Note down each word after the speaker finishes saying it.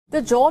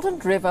The Jordan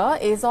River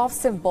is of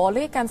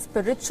symbolic and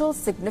spiritual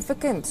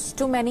significance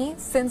to many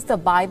since the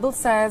Bible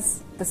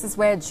says this is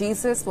where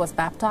Jesus was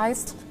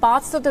baptized.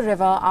 Parts of the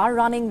river are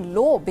running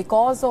low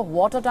because of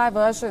water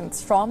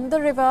diversions from the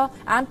river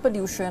and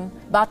pollution,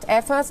 but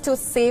efforts to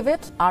save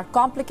it are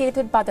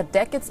complicated by the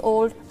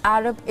decades-old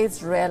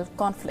Arab-Israel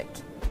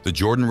conflict. The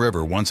Jordan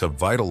River, once a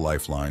vital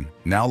lifeline,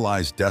 now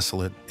lies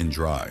desolate and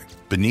dry.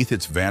 Beneath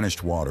its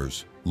vanished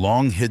waters,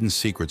 long-hidden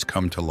secrets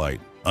come to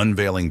light,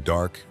 unveiling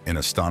dark and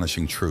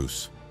astonishing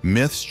truths.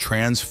 Myths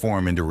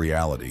transform into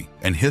reality,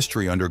 and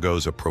history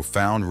undergoes a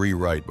profound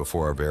rewrite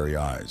before our very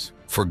eyes.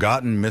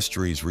 Forgotten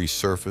mysteries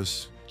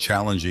resurface,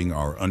 challenging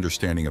our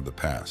understanding of the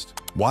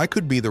past. Why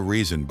could be the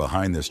reason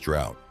behind this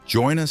drought?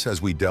 Join us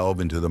as we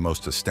delve into the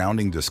most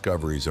astounding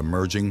discoveries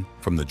emerging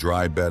from the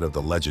dry bed of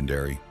the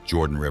legendary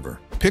Jordan River.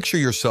 Picture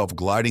yourself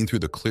gliding through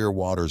the clear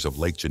waters of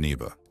Lake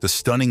Geneva. The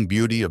stunning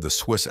beauty of the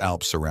Swiss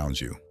Alps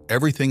surrounds you.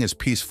 Everything is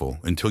peaceful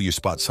until you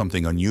spot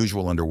something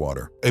unusual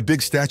underwater. A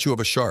big statue of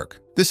a shark.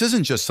 This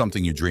isn't just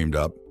something you dreamed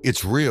up.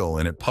 It's real,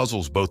 and it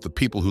puzzles both the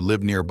people who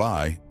live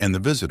nearby and the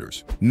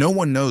visitors. No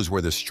one knows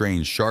where this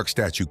strange shark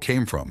statue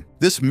came from.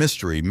 This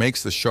mystery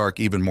makes the shark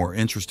even more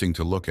interesting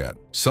to look at.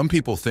 Some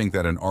people think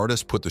that an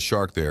artist put the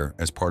shark there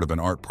as part of an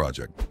art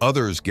project.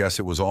 Others guess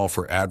it was all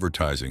for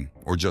advertising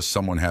or just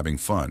someone having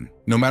fun.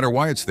 No matter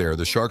why it's there,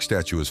 the shark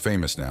statue is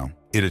famous now.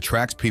 It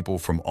attracts people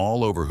from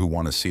all over who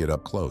want to see it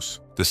up close.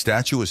 The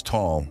statue is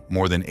tall,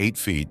 more than 8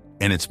 feet,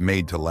 and it's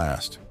made to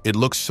last. It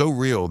looks so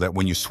real that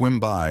when you swim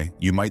by,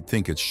 you might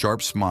think its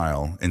sharp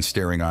smile and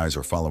staring eyes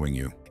are following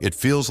you. It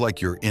feels like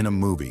you're in a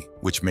movie,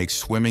 which makes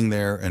swimming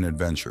there an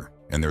adventure.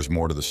 And there's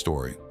more to the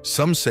story.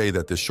 Some say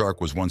that this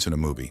shark was once in a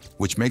movie,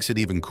 which makes it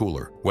even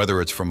cooler. Whether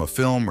it's from a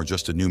film or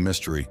just a new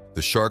mystery,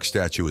 the shark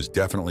statue is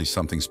definitely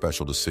something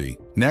special to see.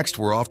 Next,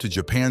 we're off to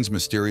Japan's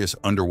mysterious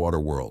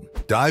underwater world.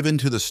 Dive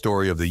into the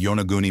story of the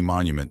Yonaguni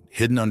Monument,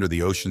 hidden under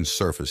the ocean's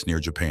surface near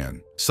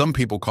Japan. Some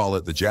people call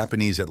it the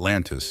Japanese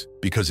Atlantis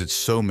because it's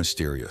so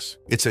mysterious.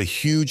 It's a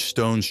huge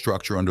stone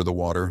structure under the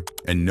water,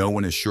 and no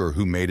one is sure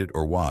who made it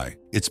or why.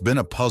 It's been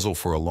a puzzle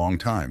for a long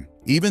time.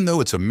 Even though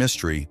it's a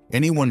mystery,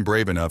 anyone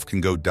brave enough can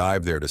go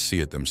dive there to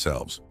see it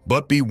themselves.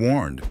 But be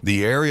warned,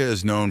 the area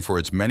is known for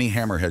its many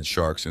hammerhead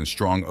sharks and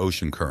strong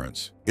ocean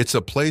currents. It's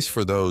a place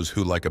for those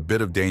who like a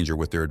bit of danger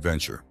with their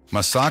adventure.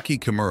 Masaki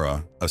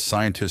Kimura, a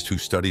scientist who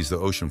studies the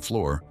ocean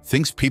floor,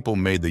 thinks people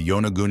made the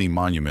Yonaguni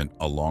Monument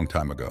a long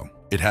time ago.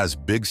 It has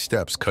big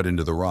steps cut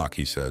into the rock,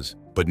 he says,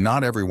 but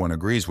not everyone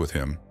agrees with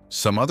him.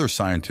 Some other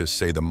scientists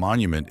say the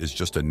monument is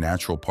just a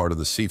natural part of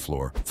the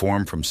seafloor,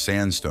 formed from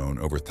sandstone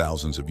over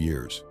thousands of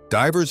years.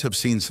 Divers have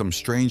seen some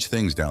strange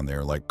things down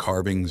there, like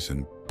carvings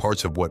and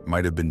parts of what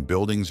might have been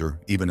buildings or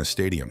even a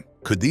stadium.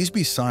 Could these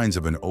be signs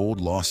of an old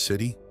lost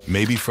city?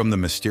 Maybe from the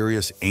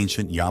mysterious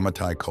ancient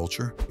Yamatai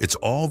culture? It's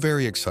all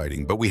very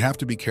exciting, but we have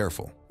to be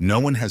careful. No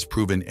one has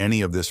proven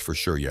any of this for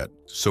sure yet.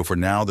 So for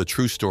now, the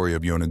true story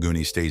of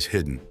Yonaguni stays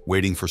hidden,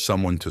 waiting for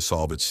someone to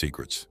solve its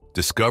secrets.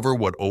 Discover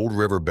what old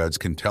riverbeds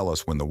can tell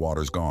us when the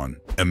water's gone.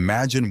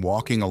 Imagine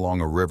walking along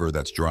a river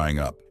that's drying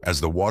up. As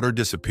the water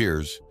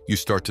disappears, you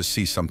start to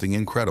see something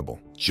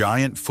incredible.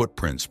 Giant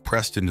footprints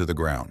pressed into the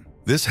ground.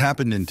 This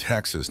happened in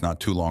Texas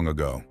not too long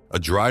ago. A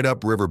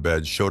dried-up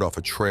riverbed showed off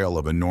a trail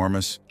of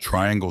enormous,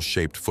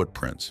 triangle-shaped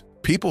footprints.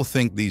 People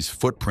think these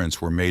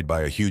footprints were made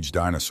by a huge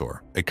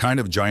dinosaur, a kind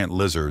of giant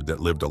lizard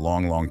that lived a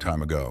long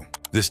time ago.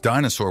 This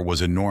dinosaur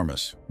was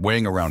enormous,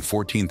 weighing around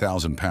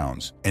 14,000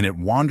 pounds, and it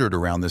wandered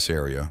around this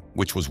area,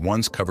 which was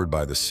once covered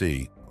by the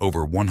sea,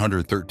 over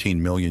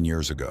 113 million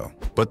years ago.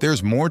 But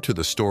there's more to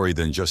the story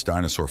than just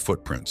dinosaur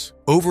footprints.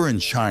 Over in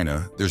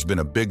China, there's been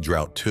a big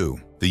drought too.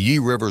 The Yi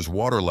River's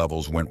water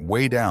levels went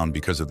way down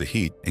because of the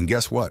heat, and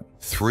guess what?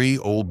 3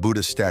 old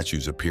Buddhist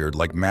statues appeared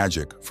like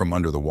magic from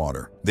under the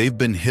water. They've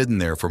been hidden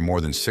there for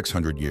more than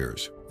 600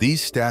 years.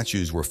 These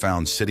statues were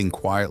found sitting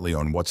quietly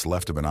on what's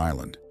left of an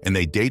island, and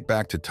they date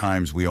back to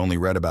times we only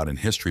read about in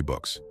history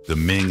books, the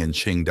Ming and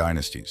Qing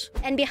dynasties.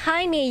 And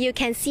behind me, you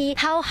can see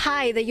how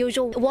high the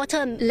usual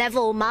water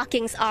level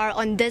markings are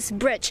on this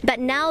bridge. But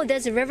now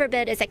this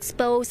riverbed is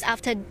exposed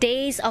after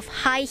days of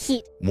high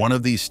heat. One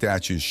of these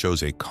statues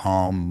shows a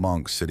calm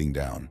monk sitting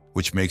down,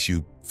 which makes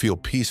you feel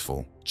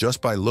peaceful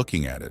just by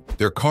looking at it.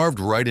 They're carved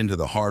right into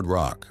the hard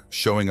rock,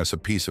 showing us a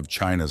piece of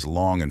China's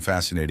long and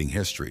fascinating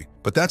history.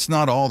 But that's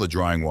not all the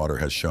drying water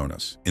has shown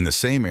us. In the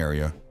same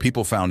area,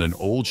 people found an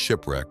old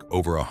shipwreck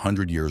over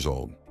 100 years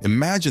old.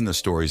 Imagine the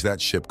stories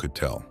that ship could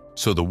tell.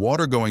 So the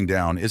water going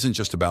down isn't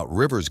just about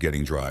rivers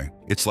getting dry.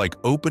 It's like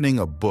opening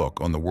a book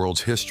on the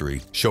world's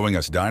history, showing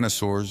us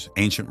dinosaurs,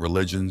 ancient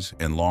religions,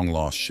 and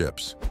long-lost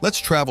ships. Let's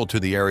travel to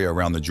the area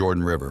around the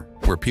Jordan River,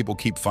 where people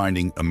keep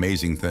finding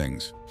amazing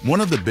things. One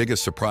of the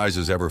biggest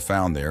surprises ever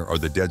found there are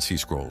the Dead Sea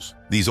Scrolls.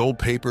 These old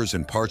papers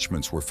and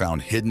parchments were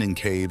found hidden in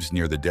caves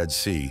near the Dead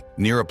Sea,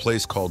 near a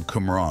place called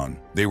Qumran.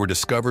 They were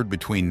discovered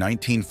between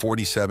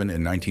 1947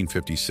 and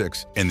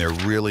 1956, and they're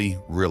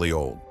really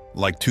old.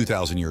 Like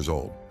 2,000 years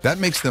old. That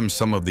makes them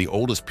some of the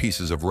oldest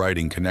pieces of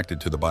writing connected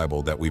to the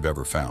Bible that we've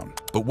ever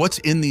found. But what's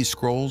in these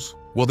scrolls?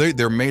 Well,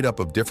 they're made up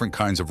of different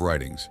kinds of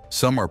writings.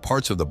 Some are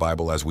parts of the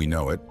Bible as we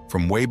know it,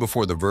 from way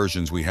before the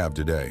versions we have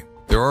today.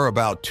 There are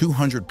about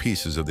 200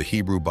 pieces of the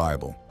Hebrew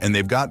Bible, and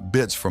they've got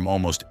bits from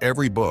almost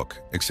every book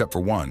except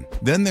for one.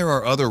 Then there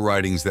are other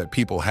writings that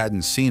people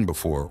hadn't seen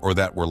before or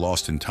that were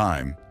lost in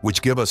time,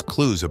 which give us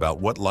clues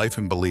about what life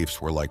and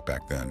beliefs were like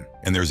back then.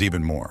 And there's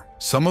even more.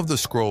 Some of the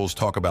scrolls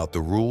talk about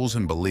the rules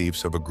and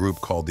beliefs of a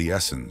group called the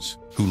Essenes,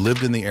 who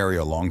lived in the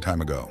area a long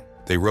time ago.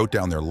 They wrote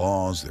down their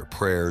laws, their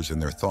prayers,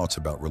 and their thoughts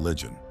about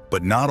religion.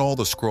 But not all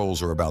the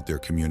scrolls are about their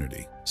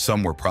community.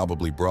 Some were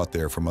probably brought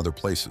there from other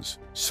places.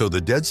 So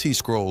the Dead Sea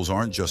Scrolls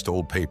aren't just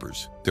old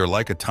papers. They're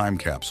like a time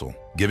capsule,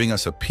 giving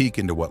us a peek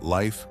into what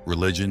life,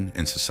 religion,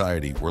 and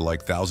society were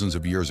like thousands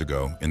of years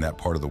ago in that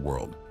part of the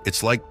world.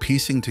 It's like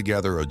piecing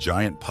together a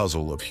giant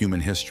puzzle of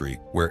human history,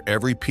 where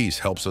every piece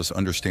helps us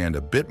understand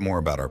a bit more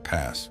about our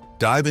past.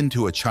 Dive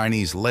into a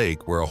Chinese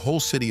lake where a whole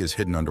city is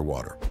hidden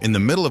underwater. In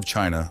the middle of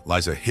China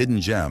lies a hidden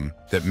gem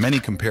that many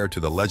compare to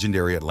the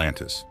legendary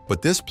Atlantis.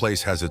 But this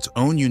place has its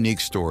own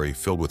unique story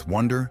filled with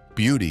wonder,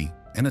 beauty,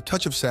 and a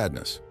touch of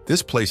sadness.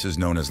 This place is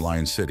known as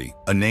Lion City,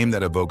 a name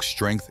that evokes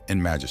strength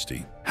and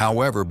majesty.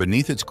 However,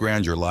 beneath its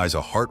grandeur lies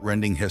a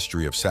heart-rending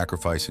history of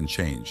sacrifice and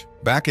change.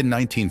 Back in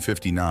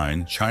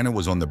 1959, China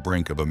was on the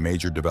brink of a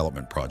major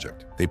development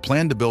project. They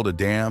planned to build a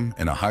dam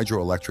and a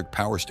hydroelectric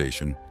power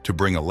station to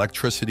bring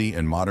electricity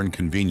and modern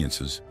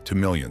conveniences to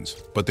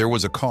millions. But there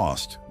was a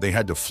cost. They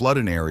had to flood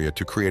an area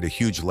to create a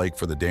huge lake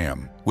for the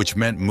dam, which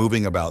meant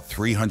moving about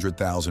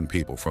 300,000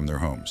 people from their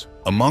homes.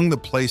 Among the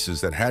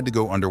places that had to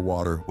go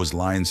underwater was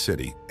Lion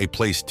City, a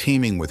place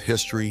teeming with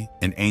history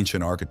and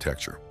ancient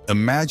architecture.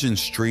 Imagine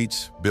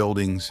streets,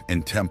 buildings,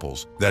 and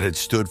temples that had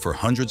stood for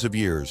hundreds of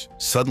years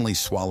suddenly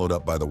swallowed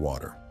up by the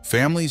water.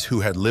 Families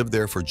who had lived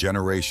there for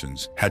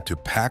generations had to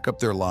pack up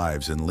their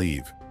lives and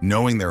leave,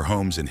 knowing their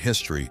homes and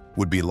history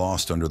would be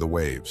lost under the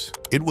waves.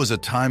 It was a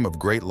time of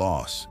great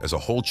loss, as a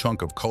whole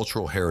chunk of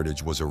cultural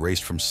heritage was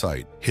erased from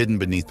sight, hidden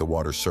beneath the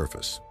water's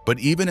surface. But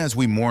even as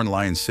we mourn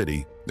Lion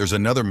City, there's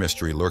another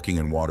mystery lurking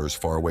in waters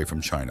far away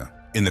from China.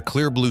 In the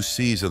clear blue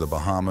seas of the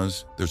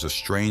Bahamas, there's a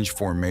strange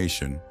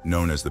formation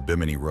known as the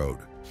Bimini Road.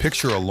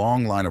 Picture a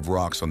long line of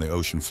rocks on the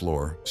ocean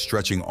floor,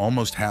 stretching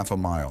almost half a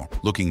mile,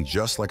 looking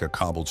just like a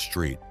cobbled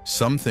street.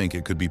 Some think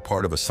it could be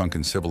part of a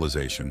sunken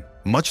civilization,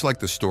 much like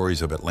the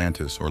stories of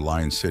Atlantis or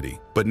Lion City.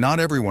 But not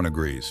everyone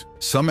agrees.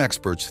 Some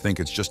experts think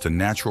it's just a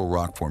natural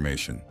rock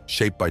formation,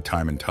 shaped by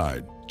time and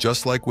tide.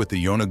 Just like with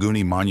the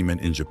Yonaguni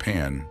Monument in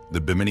Japan,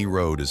 the Bimini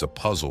Road is a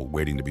puzzle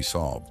waiting to be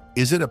solved.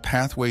 Is it a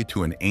pathway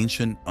to an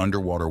ancient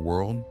underwater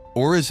world?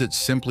 Or is it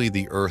simply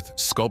the Earth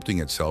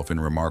sculpting itself in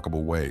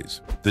remarkable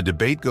ways? The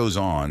debate goes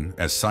on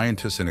as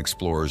scientists and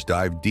explorers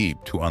dive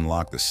deep to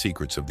unlock the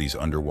secrets of these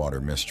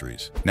underwater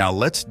mysteries. Now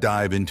let's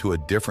dive into a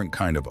different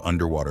kind of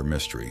underwater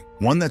mystery,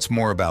 one that's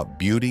more about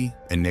beauty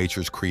and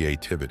nature's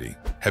creativity.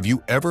 Have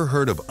you ever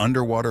heard of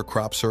underwater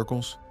crop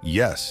circles?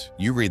 Yes,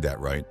 you read that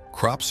right,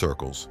 crop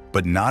circles,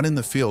 but not in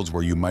the fields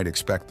where you might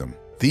expect them.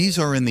 These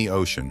are in the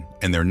ocean,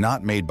 and they're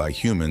not made by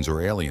humans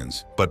or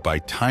aliens, but by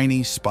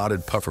tiny spotted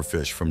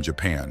pufferfish from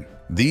Japan.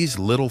 These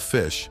little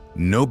fish,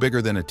 no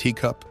bigger than a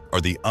teacup, are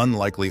the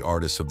unlikely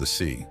artists of the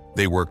sea.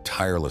 They work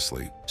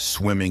tirelessly,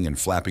 swimming and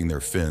flapping their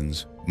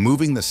fins,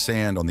 moving the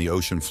sand on the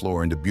ocean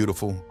floor into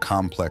beautiful,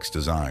 complex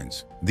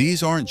designs.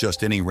 These aren't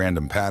just any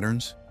random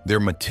patterns. They're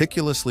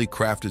meticulously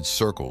crafted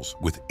circles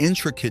with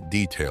intricate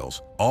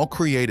details, all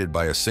created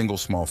by a single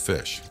small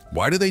fish.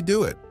 Why do they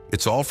do it?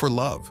 It's all for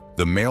love.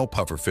 The male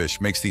pufferfish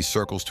makes these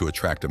circles to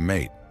attract a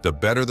mate. The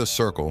better the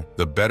circle,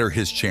 the better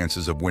his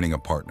chances of winning a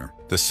partner.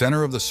 The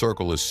center of the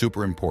circle is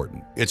super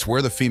important. It's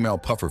where the female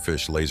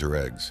pufferfish lays her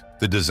eggs.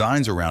 The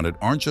designs around it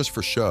aren't just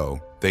for show.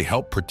 They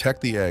help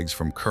protect the eggs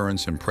from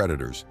currents and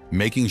predators,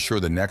 making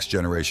sure the next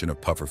generation of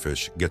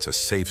pufferfish gets a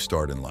safe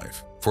start in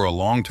life. For a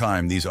long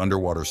time, these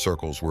underwater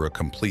circles were a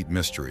complete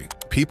mystery.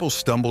 People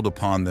stumbled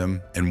upon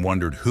them and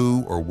wondered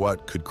who or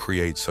what could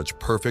create such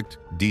perfect,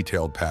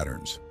 detailed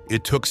patterns.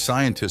 It took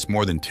scientists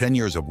more than 10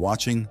 years of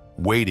watching,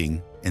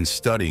 waiting, and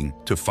studying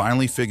to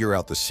finally figure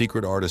out the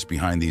secret artist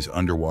behind these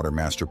underwater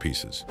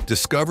masterpieces.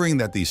 Discovering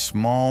that these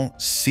small,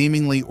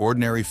 seemingly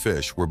ordinary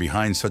fish were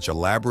behind such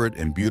elaborate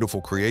and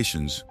beautiful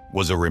creations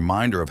was a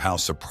reminder of how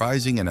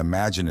surprising and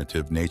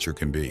imaginative nature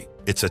can be.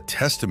 It's a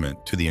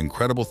testament to the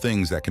incredible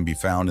things that can be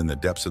found in the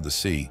depths of the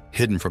sea,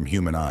 hidden from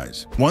human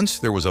eyes. Once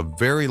there was a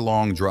very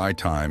long dry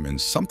time and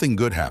something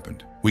good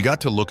happened. We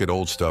got to look at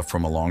old stuff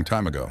from a long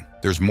time ago.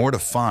 There's more to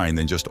find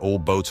than just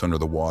old boats under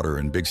the water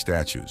and big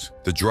statues.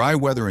 The dry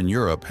weather in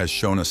Europe has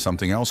shown us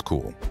something else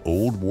cool.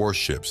 Old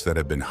warships that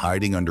have been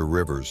hiding under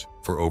rivers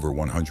for over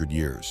 100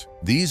 years.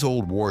 These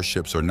old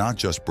warships are not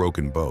just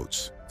broken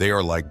boats. They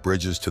are like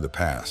bridges to the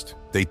past.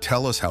 They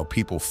tell us how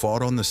people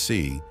fought on the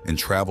sea and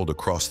traveled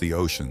across the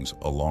oceans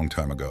a long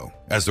time ago.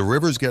 As the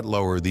rivers get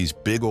lower, these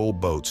big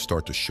old boats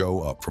start to show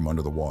up from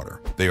under the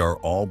water. They are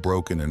all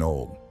broken and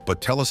old. But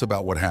tell us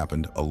about what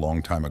happened a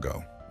long time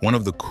ago. One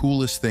of the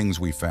coolest things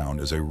we found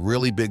is a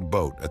really big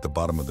boat at the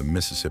bottom of the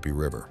Mississippi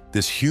River.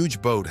 This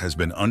huge boat has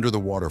been under the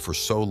water for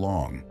so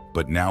long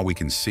but now we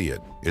can see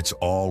it. It's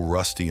all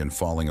rusty and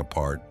falling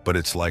apart, but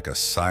it's like a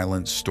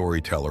silent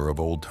storyteller of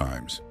old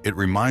times. It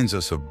reminds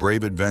us of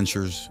brave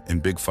adventures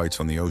and big fights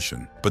on the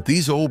ocean. But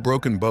these old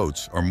broken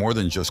boats are more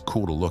than just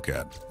cool to look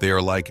at. They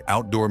are like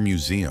outdoor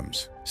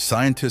museums.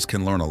 Scientists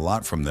can learn a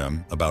lot from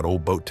them about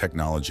old boat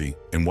technology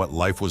and what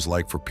life was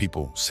like for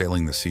people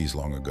sailing the seas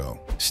long ago.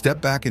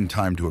 Step back in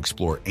time to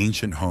explore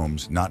ancient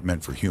homes not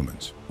meant for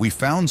humans. We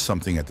found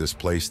something at this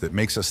place that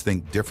makes us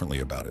think differently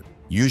about it.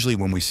 Usually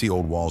when we see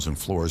old walls and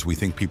floors, we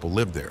think people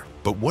lived there.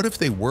 But what if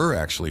they were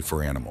actually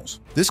for animals?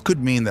 This could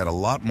mean that a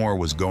lot more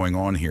was going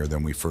on here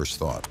than we first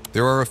thought.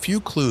 There are a few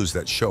clues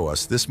that show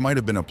us this might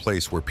have been a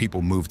place where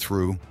people moved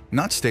through,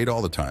 not stayed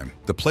all the time.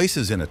 The place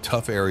is in a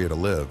tough area to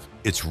live.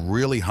 It's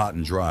really hot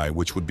and dry,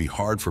 which would be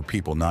hard for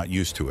people not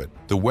used to it.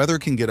 The weather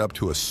can get up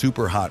to a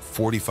super hot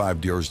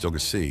 45 degrees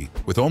Celsius.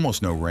 With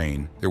almost no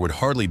rain, there would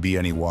hardly be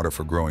any water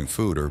for growing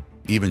food or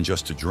even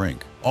just to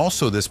drink.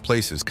 Also, this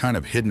place is kind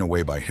of hidden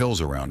away by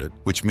hills around it,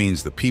 which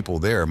means the people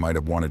there might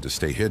have wanted to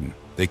stay hidden.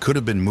 They could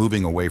have been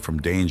moving away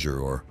from danger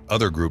or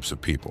other groups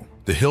of people.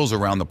 The hills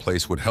around the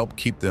place would help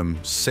keep them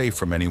safe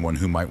from anyone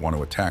who might want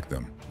to attack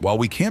them. While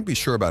we can't be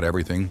sure about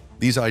everything,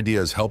 these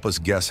ideas help us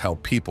guess how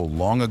people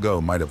long ago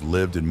might have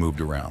lived and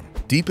moved around.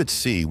 Deep at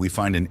sea, we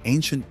find an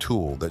ancient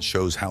tool that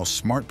shows how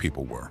smart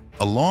people were.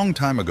 A long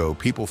time ago,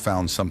 people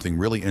found something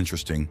really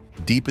interesting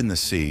deep in the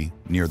sea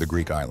near the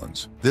Greek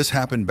islands. This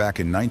happened back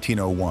in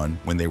 1901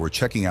 when they were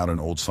checking out an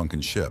old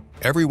sunken ship.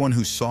 Everyone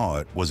who saw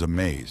it was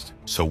amazed.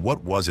 So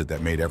what was it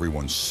that made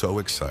everyone so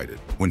excited?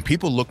 When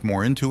people looked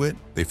more into it,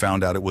 they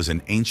found out it was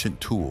an ancient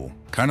tool,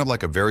 kind of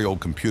like a very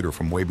old computer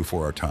from way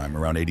before our time,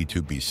 around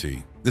 82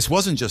 BC. This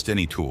wasn't just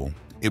any tool.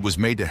 It was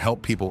made to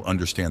help people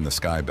understand the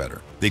sky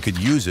better. They could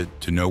use it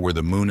to know where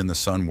the moon and the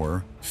sun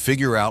were,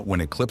 figure out when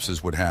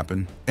eclipses would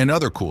happen, and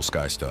other cool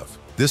sky stuff.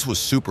 This was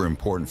super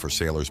important for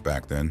sailors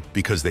back then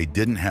because they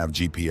didn't have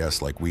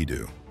GPS like we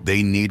do.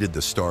 They needed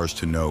the stars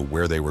to know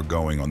where they were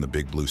going on the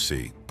big blue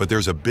sea. But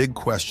there's a big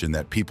question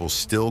that people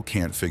still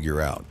can't figure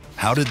out.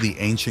 How did the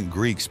ancient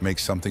Greeks make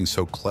something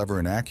so clever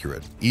and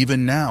accurate?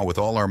 Even now, with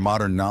all our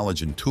modern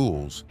knowledge and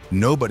tools,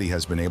 nobody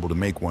has been able to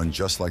make one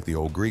just like the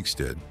old Greeks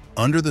did.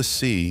 Under the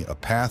sea, a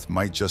path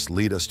might just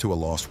lead us to a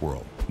lost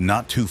world.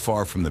 Not too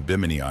far from the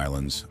Bimini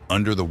Islands,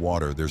 under the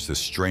water, there's this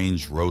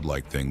strange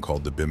road-like thing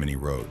called the Bimini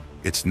Road.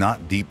 It's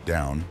not deep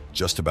down,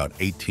 just about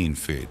 18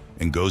 feet,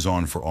 and goes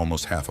on for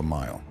almost half a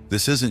mile.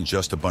 This isn't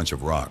just a bunch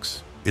of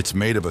rocks. It's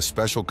made of a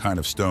special kind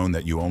of stone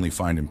that you only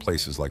find in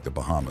places like the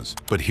Bahamas.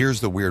 But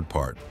here's the weird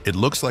part. It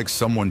looks like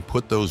someone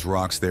put those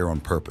rocks there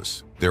on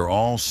purpose. They're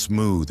all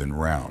smooth and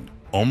round,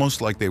 almost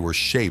like they were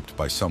shaped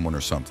by someone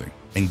or something.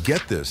 And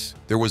get this,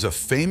 there was a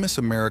famous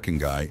American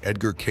guy,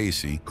 Edgar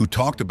Cayce, who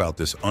talked about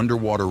this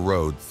underwater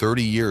road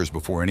 30 years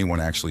before anyone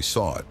actually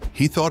saw it.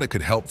 He thought it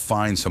could help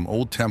find some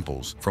old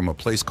temples from a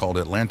place called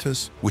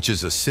Atlantis, which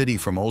is a city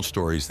from old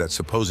stories that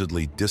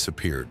supposedly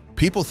disappeared.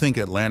 People think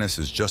Atlantis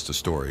is just a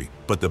story,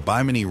 but the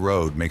Bimini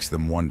Road makes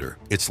them wonder.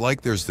 It's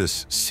like there's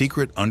this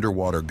secret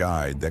underwater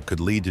guide that could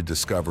lead to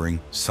discovering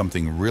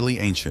something really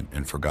ancient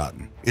and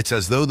forgotten. It's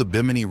as though the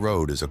Bimini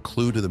Road is a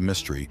clue to the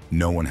mystery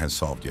no one has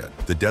solved yet.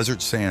 The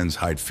desert sands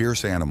hide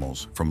fierce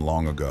animals from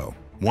long ago.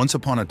 Once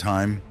upon a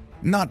time,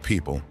 not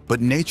people, but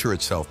nature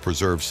itself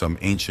preserved some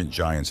ancient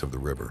giants of the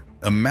river.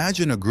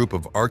 Imagine a group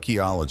of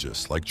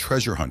archaeologists, like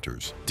treasure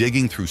hunters,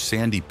 digging through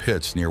sandy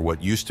pits near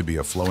what used to be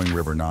a flowing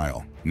river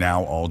Nile,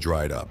 now all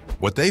dried up.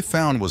 What they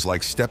found was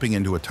like stepping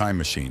into a time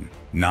machine.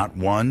 Not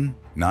one,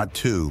 not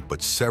two,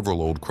 but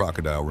several old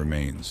crocodile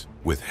remains,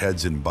 with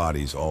heads and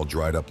bodies all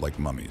dried up like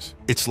mummies.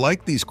 It's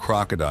like these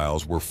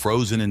crocodiles were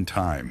frozen in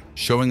time,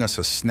 showing us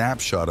a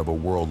snapshot of a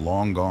world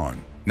long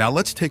gone. Now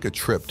let's take a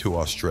trip to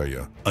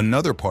Australia,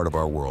 another part of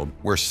our world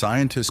where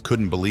scientists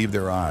couldn't believe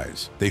their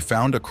eyes. They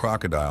found a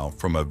crocodile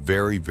from a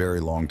very, very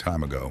long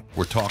time ago.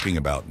 We're talking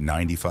about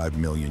 95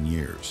 million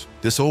years.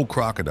 This old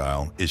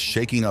crocodile is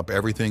shaking up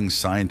everything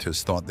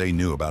scientists thought they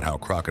knew about how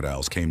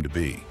crocodiles came to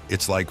be.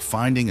 It's like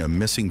finding a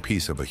missing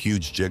piece of a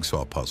huge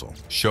jigsaw puzzle,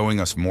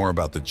 showing us more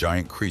about the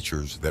giant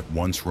creatures that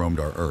once roamed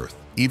our Earth,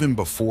 even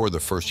before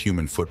the first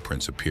human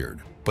footprints appeared.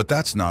 But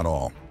that's not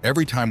all.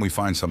 Every time we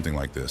find something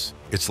like this,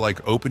 it's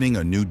like opening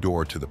a new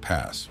door to the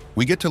past.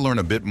 We get to learn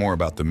a bit more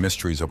about the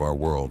mysteries of our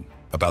world,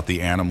 about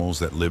the animals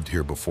that lived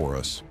here before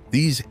us.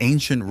 These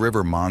ancient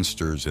river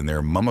monsters and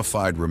their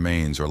mummified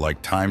remains are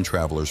like time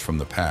travelers from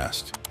the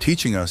past,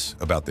 teaching us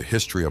about the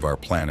history of our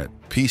planet,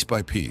 piece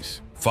by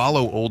piece.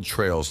 Follow old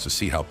trails to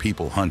see how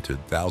people hunted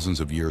thousands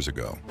of years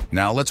ago.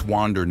 Now let's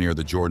wander near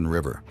the Jordan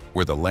River,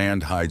 where the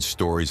land hides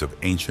stories of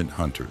ancient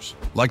hunters.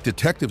 Like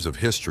detectives of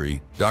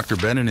history, Dr.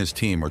 Ben and his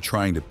team are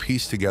trying to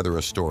piece together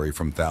a story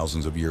from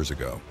thousands of years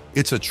ago.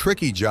 It's a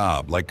tricky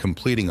job, like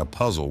completing a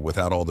puzzle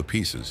without all the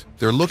pieces.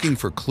 They're looking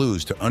for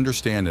clues to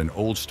understand an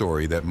old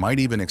story that might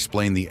even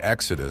explain the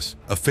Exodus,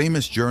 a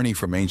famous journey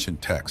from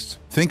ancient texts.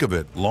 Think of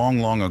it, long,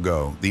 long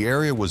ago, the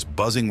area was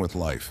buzzing with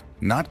life.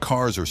 Not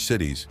cars or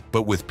cities,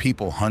 but with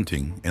people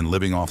hunting and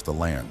living off the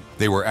land.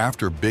 They were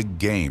after big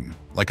game,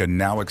 like a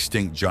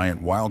now-extinct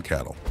giant wild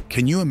cattle.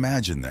 Can you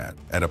imagine that?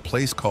 At a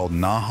place called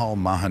Nahal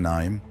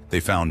Mahanaim, they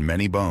found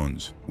many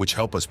bones, which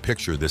help us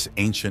picture this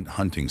ancient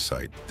hunting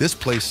site. This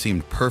place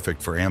seemed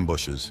perfect for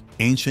ambushes.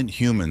 Ancient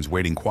humans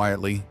waiting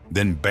quietly,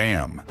 then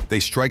bam, they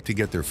strike to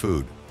get their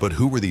food. But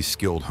who were these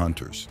skilled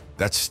hunters?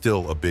 That's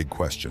still a big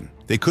question.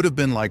 They could have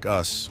been like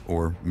us,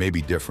 or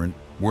maybe different.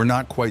 We're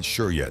not quite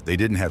sure yet. They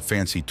didn't have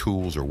fancy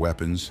tools or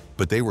weapons,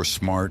 but they were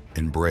smart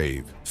and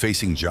brave,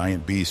 facing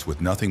giant beasts with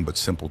nothing but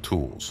simple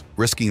tools,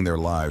 risking their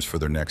lives for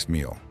their next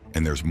meal.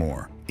 And there's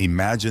more.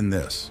 Imagine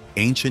this.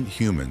 Ancient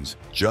humans,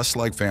 just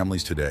like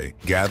families today,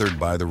 gathered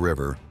by the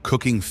river,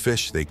 cooking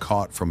fish they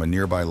caught from a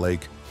nearby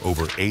lake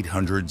over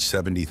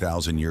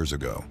 870,000 years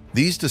ago.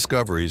 These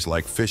discoveries,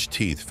 like fish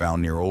teeth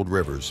found near old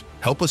rivers,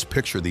 help us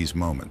picture these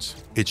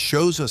moments. It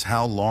shows us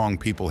how long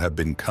people have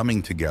been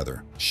coming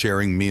together,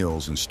 sharing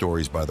meals and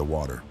stories by the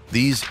water.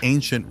 These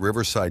ancient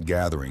riverside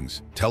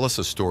gatherings tell us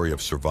a story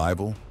of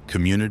survival,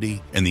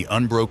 community, and the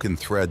unbroken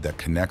thread that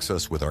connects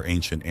us with our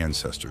ancient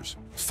ancestors.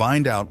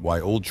 Find out why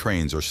old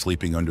trains are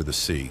sleeping under the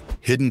sea.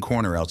 Hidden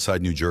corner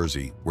outside New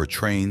Jersey, where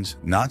trains,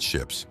 not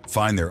ships,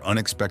 find their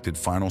unexpected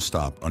final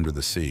stop under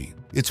the sea.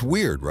 It's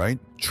weird, right?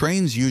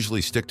 Trains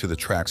usually stick to the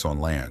tracks on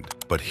land,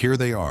 but here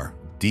they are,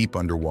 deep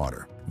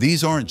underwater.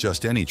 These aren't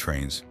just any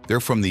trains, they're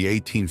from the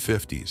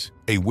 1850s,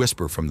 a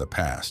whisper from the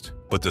past.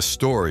 But the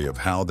story of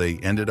how they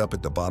ended up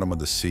at the bottom of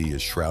the sea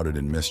is shrouded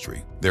in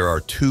mystery. There are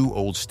two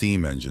old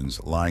steam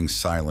engines lying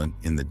silent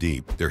in the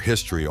deep, their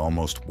history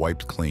almost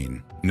wiped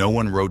clean. No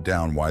one wrote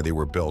down why they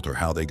were built or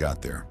how they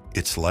got there.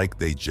 It's like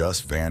they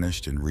just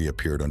vanished and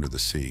reappeared under the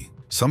sea.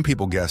 Some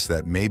people guess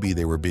that maybe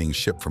they were being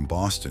shipped from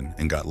Boston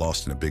and got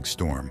lost in a big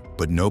storm,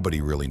 but nobody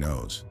really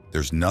knows.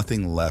 There's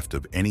nothing left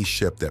of any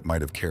ship that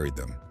might have carried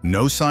them.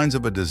 No signs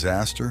of a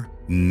disaster,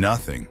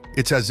 nothing.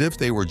 It's as if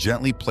they were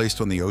gently placed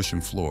on the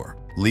ocean floor,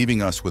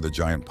 leaving us with a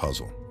giant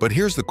puzzle. But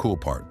here's the cool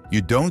part.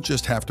 You don't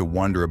just have to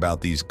wonder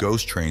about these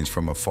ghost trains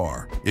from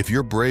afar. If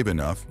you're brave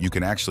enough, you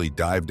can actually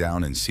dive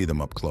down and see them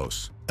up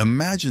close.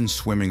 Imagine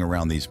swimming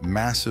around these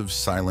massive,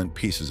 silent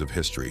pieces of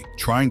history,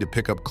 trying to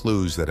pick up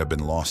clues that have been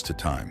lost to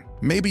time.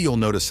 Maybe you'll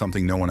notice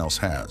something no one else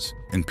has,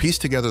 and piece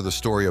together the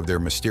story of their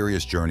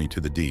mysterious journey to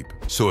the deep.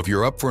 So if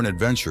you're up for an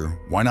adventure,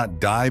 why not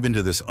dive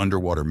into this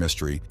underwater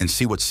mystery and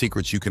see what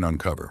secrets you can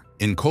uncover?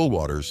 In cold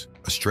waters,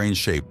 a strange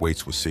shape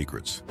waits with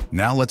secrets.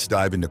 Now let's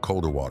dive into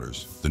colder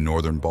waters, the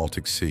northern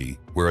Baltic Sea,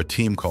 where a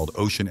team called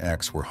Ocean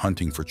X were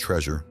hunting for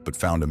treasure but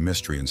found a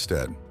mystery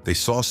instead. They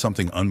saw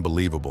something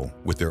unbelievable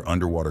with their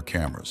underwater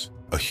cameras.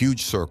 A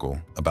huge circle,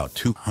 about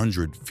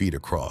 200 feet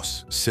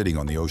across, sitting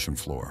on the ocean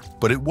floor.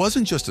 But it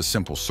wasn't just a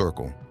simple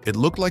circle. It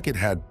looked like it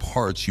had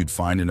parts you'd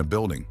find in a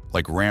building,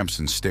 like ramps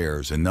and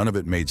stairs, and none of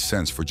it made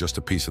sense for just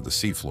a piece of the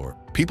seafloor.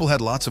 People had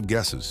lots of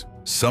guesses.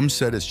 Some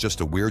said it's just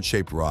a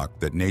weird-shaped rock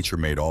that nature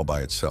made all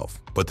by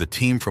itself. But the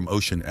team from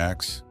Ocean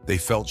X, they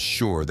felt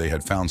sure they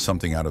had found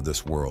something out of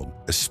this world,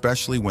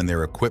 especially when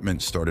their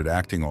equipment started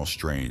acting all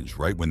strange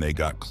right when they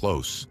got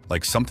close,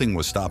 like something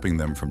was stopping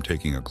them from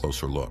taking a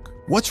closer look.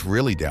 What's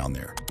really down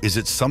there? Is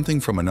it something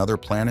from another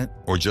planet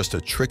or just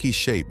a tricky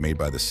shape made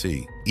by the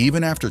sea?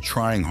 Even after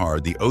trying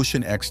hard, the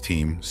Ocean X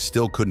team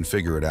still couldn't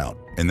figure it out,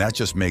 and that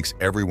just makes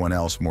everyone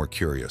else more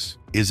curious.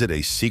 Is it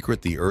a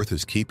secret the Earth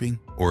is keeping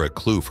or a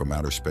clue from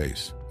outer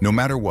space? No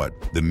matter what,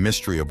 the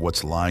mystery of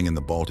what's lying in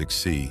the Baltic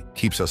Sea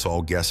keeps us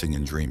all guessing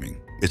and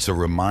dreaming. It's a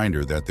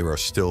reminder that there are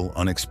still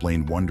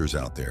unexplained wonders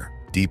out there,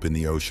 deep in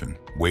the ocean,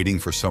 waiting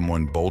for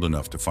someone bold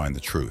enough to find the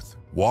truth.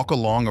 Walk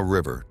along a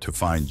river to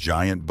find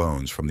giant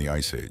bones from the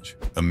Ice Age.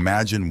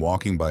 Imagine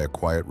walking by a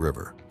quiet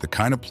river, the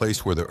kind of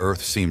place where the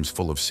Earth seems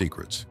full of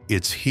secrets.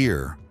 It's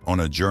here,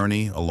 on a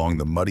journey along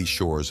the muddy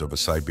shores of a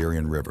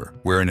Siberian river,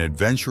 where an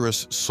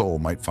adventurous soul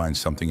might find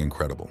something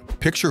incredible.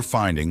 Picture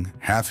finding,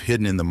 half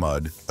hidden in the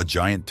mud, a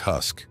giant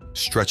tusk,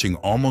 stretching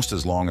almost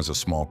as long as a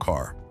small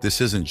car. This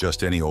isn't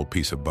just any old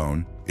piece of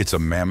bone. It's a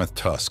mammoth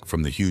tusk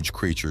from the huge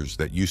creatures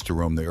that used to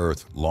roam the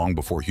earth long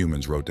before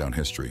humans wrote down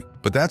history.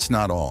 But that's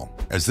not all.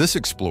 As this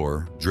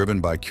explorer, driven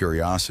by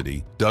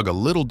curiosity, dug a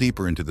little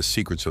deeper into the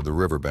secrets of the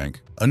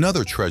riverbank,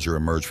 another treasure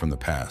emerged from the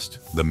past,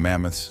 the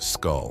mammoth's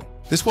skull.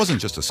 This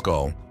wasn't just a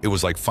skull, it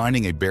was like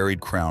finding a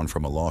buried crown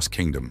from a lost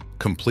kingdom,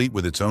 complete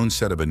with its own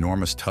set of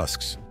enormous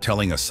tusks,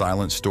 telling a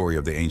silent story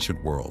of the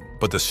ancient world.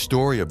 But the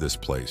story of this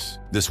place,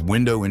 this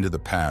window into the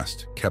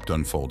past, kept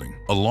unfolding.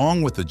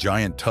 Along with the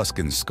giant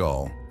Tuscan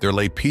skull, there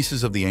lay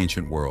pieces of the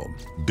ancient world,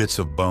 bits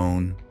of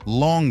bone,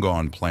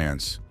 long-gone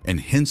plants, and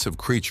hints of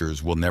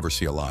creatures we'll never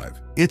see alive.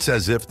 It's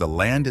as if the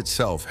land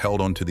itself held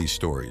onto these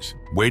stories,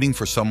 waiting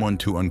for someone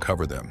to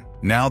uncover them.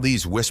 Now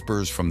these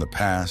whispers from the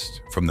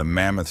past, from the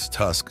mammoth's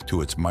tusk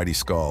to its mighty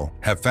skull,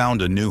 have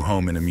found a new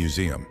home in a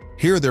museum.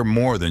 Here they're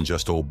more than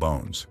just old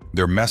bones.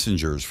 They're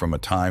messengers from a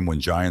time when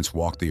giants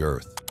walked the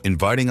earth,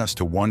 inviting us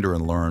to wonder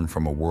and learn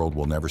from a world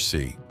we'll never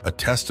see. A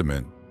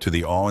testament to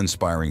the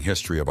awe-inspiring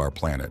history of our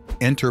planet.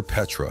 Enter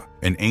Petra,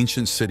 an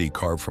ancient city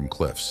carved from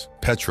cliffs.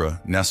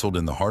 Petra, nestled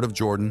in the heart of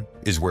Jordan,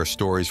 is where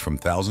stories from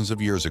thousands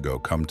of years ago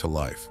come to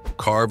life.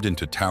 Carved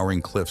into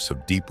towering cliffs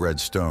of deep red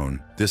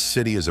stone, this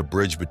city is a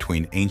bridge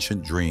between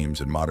ancient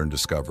dreams and modern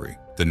discovery.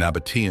 The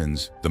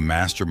Nabateans, the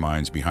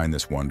masterminds behind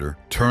this wonder,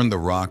 turned the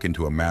rock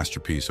into a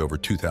masterpiece over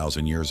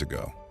 2,000 years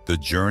ago. The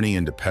journey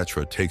into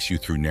Petra takes you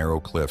through narrow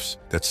cliffs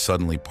that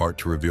suddenly part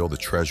to reveal the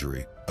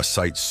treasury, a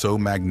sight so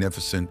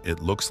magnificent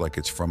it looks like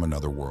it's from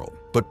another world.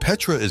 But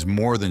Petra is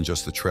more than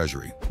just the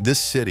treasury. This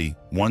city,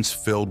 once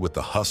filled with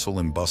the hustle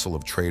and bustle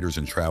of traders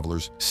and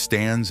travelers,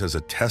 stands as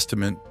a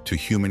testament to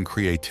human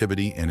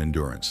creativity and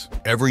endurance.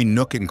 Every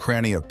nook and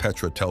cranny of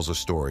Petra tells a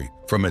story,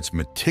 from its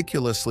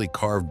meticulously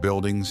carved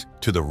buildings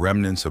to the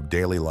remnants of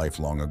daily life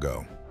long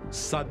ago.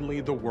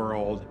 Suddenly the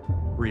world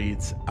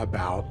reads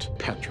about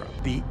Petra.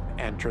 The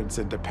entrance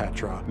into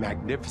Petra,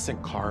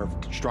 magnificent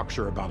carved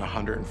structure about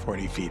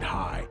 140 feet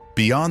high.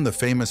 Beyond the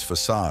famous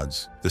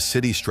facades, the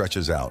city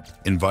stretches out,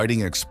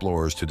 inviting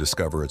explorers to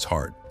discover its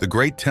heart. The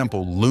great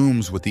temple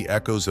looms with the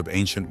echoes of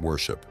ancient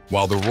worship,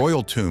 while the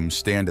royal tombs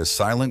stand as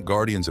silent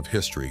guardians of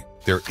history,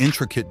 their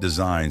intricate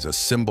designs a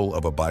symbol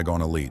of a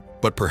bygone elite.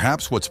 But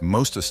perhaps what's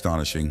most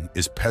astonishing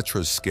is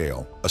Petra's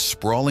scale, a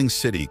sprawling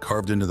city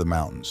carved into the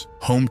mountains,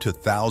 home to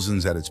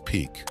thousands at its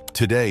peak.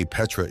 Today,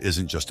 Petra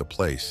isn't just a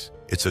place.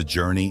 It's a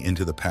journey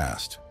into the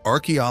past.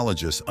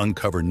 Archaeologists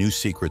uncover new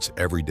secrets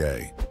every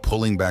day,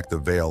 pulling back the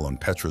veil on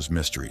Petra's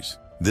mysteries.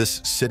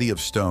 This city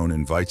of stone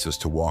invites us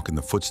to walk in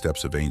the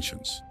footsteps of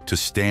ancients, to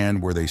stand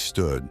where they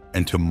stood,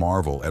 and to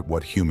marvel at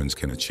what humans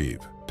can achieve.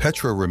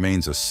 Petra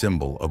remains a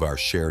symbol of our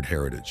shared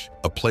heritage,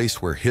 a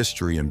place where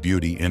history and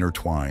beauty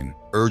intertwine,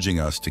 urging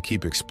us to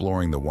keep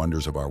exploring the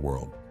wonders of our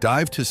world.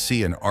 Dive to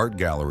see an art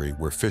gallery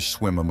where fish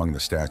swim among the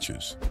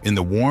statues. In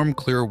the warm,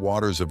 clear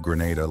waters of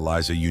Grenada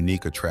lies a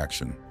unique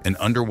attraction, an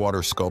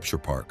underwater sculpture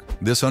park.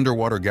 This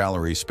underwater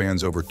gallery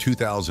spans over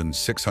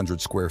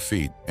 2,600 square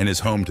feet and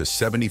is home to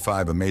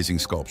 75 amazing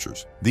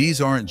sculptures.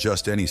 These aren't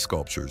just any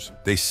sculptures.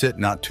 They sit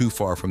not too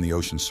far from the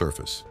ocean's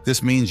surface.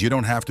 This means you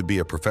don't have to be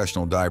a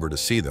professional diver to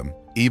see them.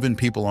 Even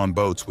people on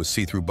boats with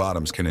see-through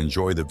bottoms can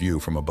enjoy the view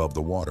from above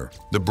the water.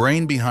 The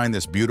brain behind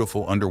this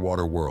beautiful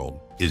underwater world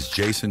is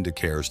Jason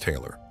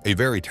Taylor, a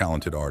very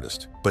talented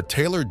artist. But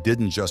Taylor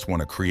didn't just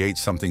want to create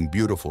something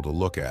beautiful to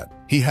look at.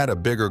 He had a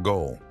bigger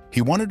goal.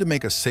 He wanted to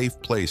make a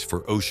safe place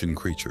for ocean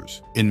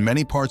creatures. In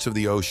many parts of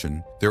the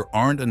ocean, there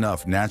aren't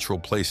enough natural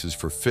places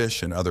for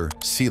fish and other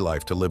sea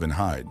life to live and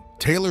hide.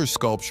 Taylor's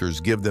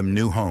sculptures give them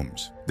new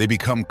homes. They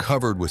become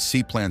covered with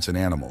sea plants and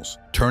animals,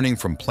 turning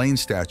from plain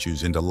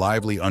statues into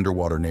lively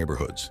underwater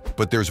neighborhoods.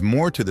 But there's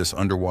more to this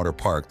underwater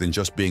park than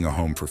just being a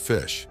home for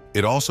fish.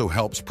 It also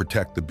helps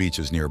protect the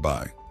beaches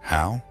nearby.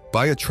 How?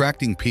 By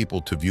attracting people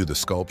to view the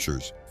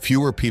sculptures,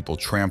 fewer people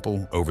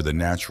trample over the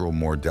natural,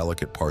 more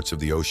delicate parts of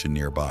the ocean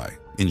nearby.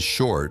 In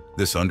short,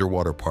 this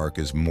underwater park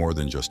is more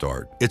than just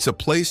art. It's a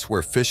place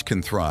where fish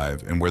can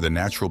thrive and where the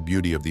natural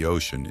beauty of the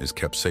ocean is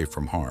kept safe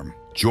from harm.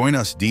 Join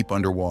us deep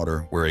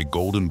underwater where a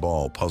golden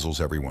ball puzzles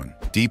everyone.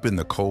 Deep in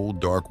the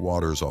cold, dark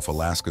waters off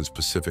Alaska's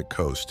Pacific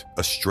coast,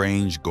 a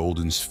strange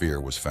golden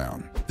sphere was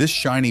found. This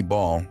shiny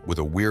ball, with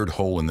a weird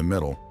hole in the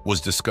middle,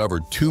 was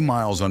discovered 2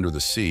 miles under the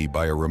sea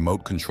by a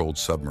remote-controlled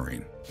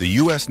submarine. The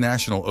U.S.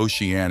 National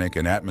Oceanic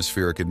and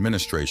Atmospheric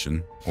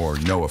Administration, or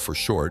NOAA for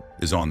short,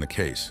 is on the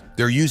case.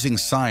 They're using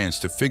science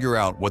to figure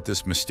out what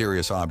this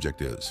mysterious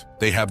object is.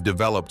 They have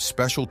developed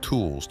special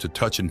tools to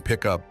touch and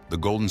pick up the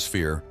golden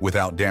sphere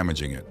without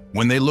damaging it.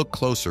 When they looked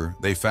closer,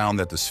 they found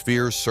that the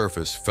sphere's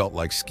surface felt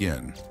like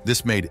skin.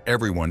 This made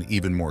everyone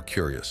even more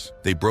curious.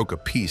 They broke a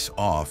piece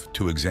off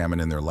to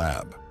examine in their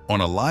lab.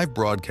 On a live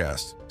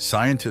broadcast,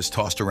 scientists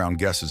tossed around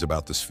guesses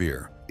about the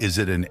sphere. Is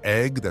it an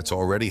egg that's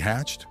already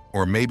hatched?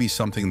 Or maybe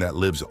something that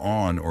lives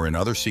on or in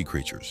other sea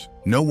creatures?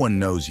 No one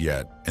knows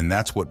yet, and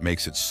that's what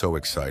makes it so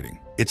exciting.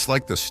 It's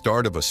like the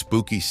start of a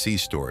spooky sea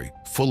story,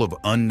 full of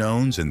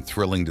unknowns and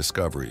thrilling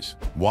discoveries.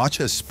 Watch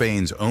as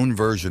Spain's own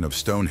version of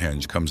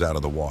Stonehenge comes out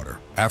of the water.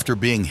 After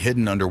being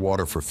hidden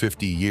underwater for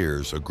 50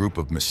 years, a group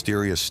of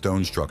mysterious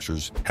stone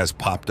structures has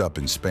popped up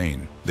in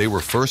Spain. They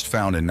were first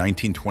found in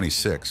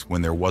 1926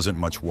 when there wasn't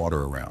much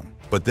water around.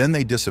 But then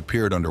they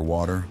disappeared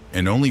underwater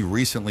and only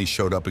recently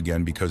showed up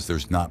again because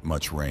there's not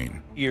much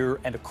rain. Here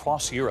and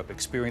across Europe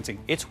experiencing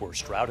its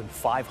worst drought in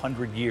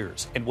 500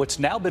 years, and what's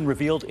now been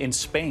revealed in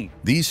Spain.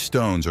 These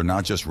stones are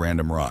not just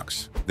random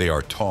rocks. They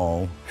are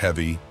tall,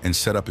 heavy, and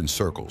set up in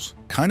circles,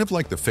 kind of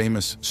like the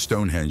famous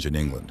Stonehenge in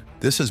England.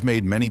 This has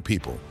made many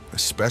people,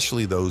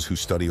 especially those who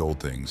study old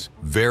things,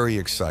 very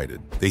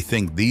excited. They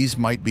think these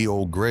might be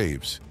old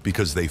graves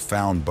because they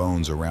found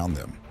bones around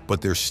them. But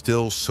there's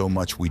still so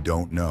much we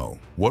don't know.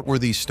 What were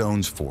these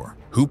stones for?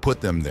 Who put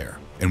them there?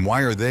 And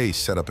why are they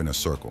set up in a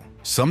circle?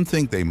 Some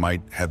think they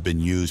might have been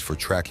used for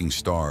tracking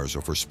stars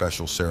or for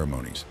special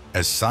ceremonies.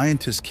 As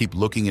scientists keep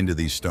looking into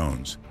these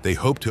stones, they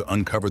hope to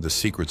uncover the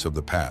secrets of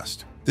the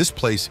past. This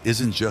place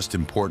isn't just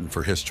important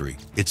for history,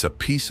 it's a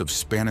piece of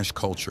Spanish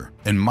culture,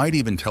 and might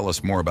even tell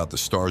us more about the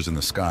stars in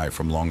the sky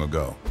from long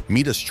ago.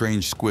 Meet a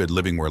strange squid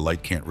living where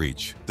light can't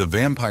reach. The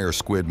vampire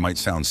squid might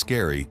sound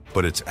scary,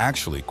 but it's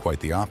actually quite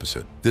the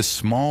opposite. This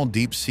small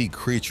deep-sea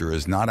creature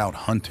is not out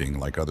hunting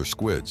like other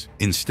squids.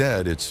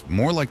 Instead, it's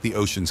more like the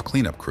ocean's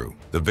cleanup crew.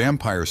 The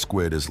vampire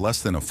squid is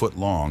less than a foot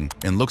long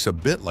and looks a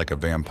bit like a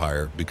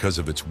vampire because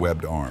of its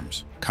webbed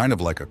arms, kind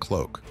of like a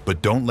cloak.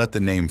 But don't let the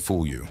name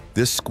fool you.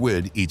 This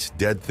squid eats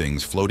dead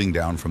things floating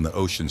down from the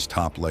ocean's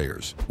top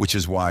layers, which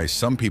is why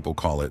some people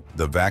call it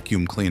the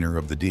vacuum cleaner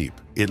of the deep.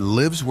 It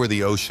lives where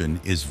the ocean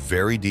is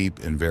very deep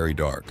and very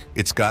dark.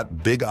 It's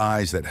got big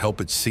eyes that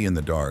help it see in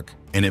the dark,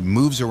 and it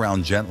moves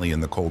around gently in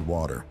the cold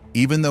water.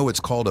 Even though it's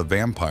called a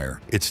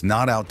vampire, it's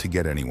not out to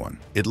get anyone.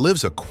 It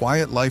lives a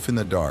quiet life in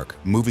the dark,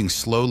 moving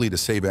slowly to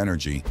save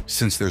energy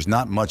since there's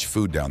not much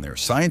food down there.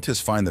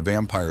 Scientists find the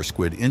vampire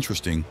squid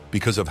interesting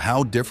because of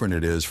how different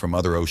it is from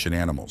other ocean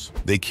animals.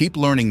 They keep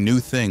learning new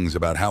things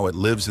about how it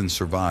lives and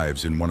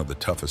survives in one of the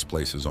toughest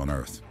places on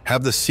Earth.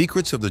 Have the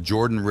secrets of the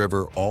Jordan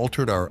River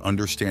altered our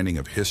understanding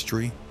of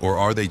history, or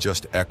are they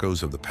just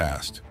echoes of the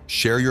past?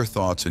 Share your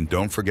thoughts and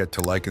don't forget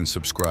to like and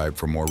subscribe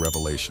for more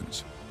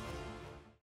revelations.